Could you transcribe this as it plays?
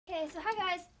Okay, so hi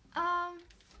guys.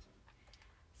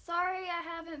 Sorry I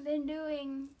haven't been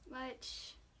doing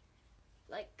much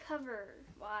like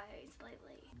cover-wise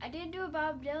lately. I did do a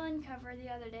Bob Dylan cover the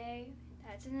other day.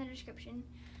 That's in the description.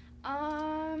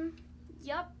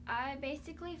 Yup, I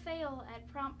basically fail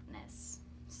at promptness.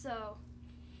 So,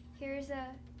 here's a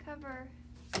cover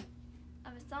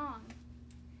of a song.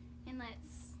 And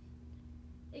let's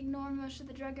ignore most of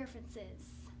the drug references.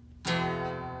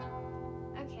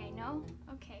 Okay, no?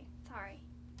 Okay, sorry.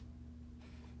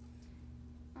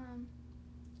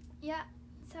 Yeah,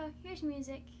 so here's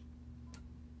music.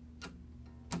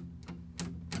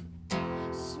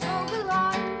 Smoke a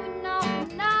lot when off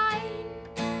the night.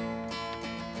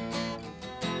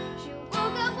 She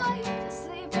woke up late to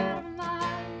sleep out of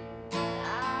my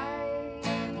eyes.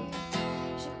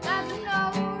 She left a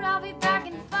note, I'll be back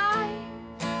in 5.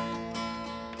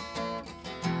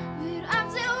 But I'm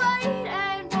still waiting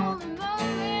for the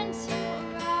moment to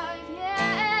arrive,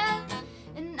 yeah.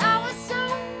 And I was so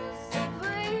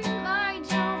supreme, I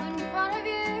jump in front of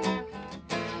you.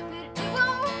 But it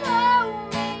won't hold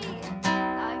me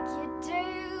like you do.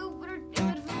 Better do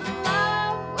it for the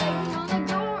love. Waiting on the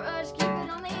door, just keep it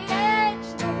on the edge.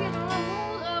 Don't get on a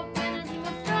hold up when I see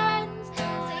my friends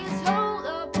say it's hold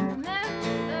up. And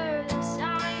remember the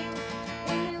time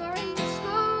when we were in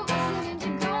school, listening to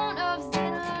grown-ups,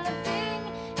 did not a thing.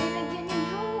 And again, you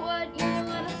know what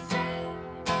to say,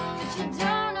 but you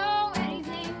don't know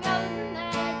anything other than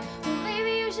that. Well,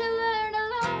 maybe you should learn to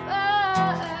love her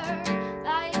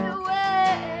like the way.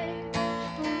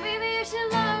 Well, maybe you should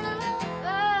learn to love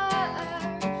her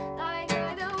like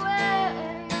the way.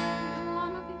 You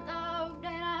wanna be loved,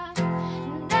 and I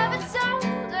never told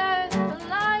her that I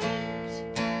liked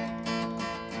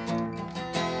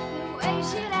the way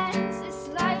she dances is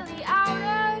slightly out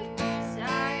of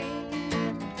sight.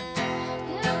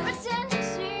 And pretend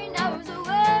she knows the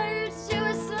words to a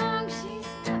song she's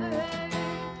never heard,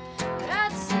 but I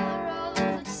tell her all of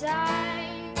the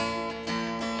time.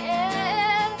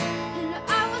 Yeah, and I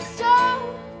was so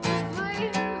free,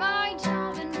 my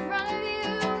job in front of you,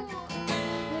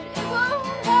 but it won't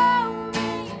hold me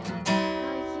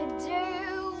like you do.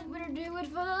 Better do it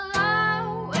for the love.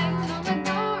 Waiting on the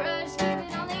door, just keep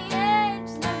it on the edge.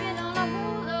 Don't get on a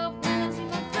hold up when I see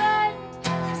my friends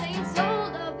say it's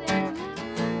hold up. And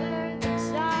remember the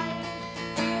time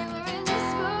when we were in the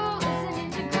school, listening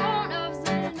to grown-ups,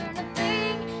 didn't learn a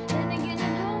thing. Then again, you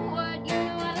know what you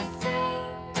know how to say,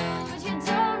 but you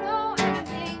don't know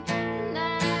anything. And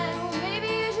that, well, maybe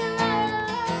you should learn to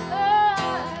love her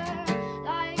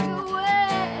like the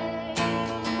way.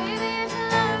 Maybe you should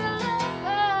learn to love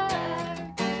her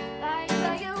like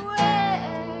the way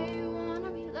you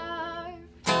wanna be loved.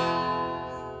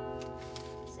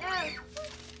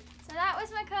 So that was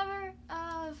my cover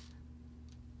of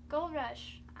Gold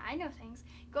Rush. I know things.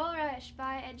 Gold Rush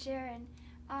by Ed Sheeran.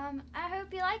 I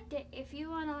hope you liked it. If you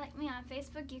want to like me on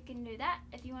Facebook, you can do that.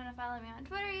 If you want to follow me on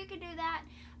Twitter, you can do that.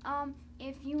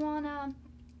 If you want to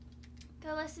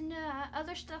go listen to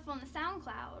other stuff on the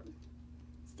SoundCloud,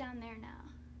 it's down there now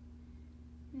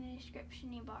in the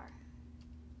description bar.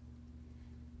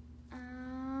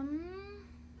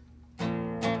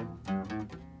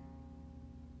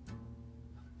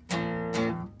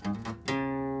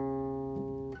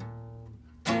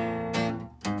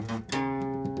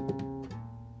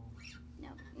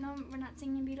 No, we're not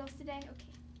singing Beatles today? Okay.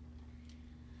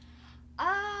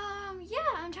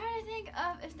 Yeah, I'm trying to think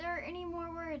of if there are any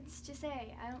more words to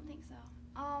say. I don't think so.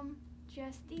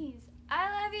 Just these. I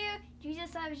love you.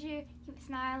 Jesus loves you. Keep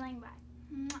smiling. Bye.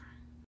 Mwah.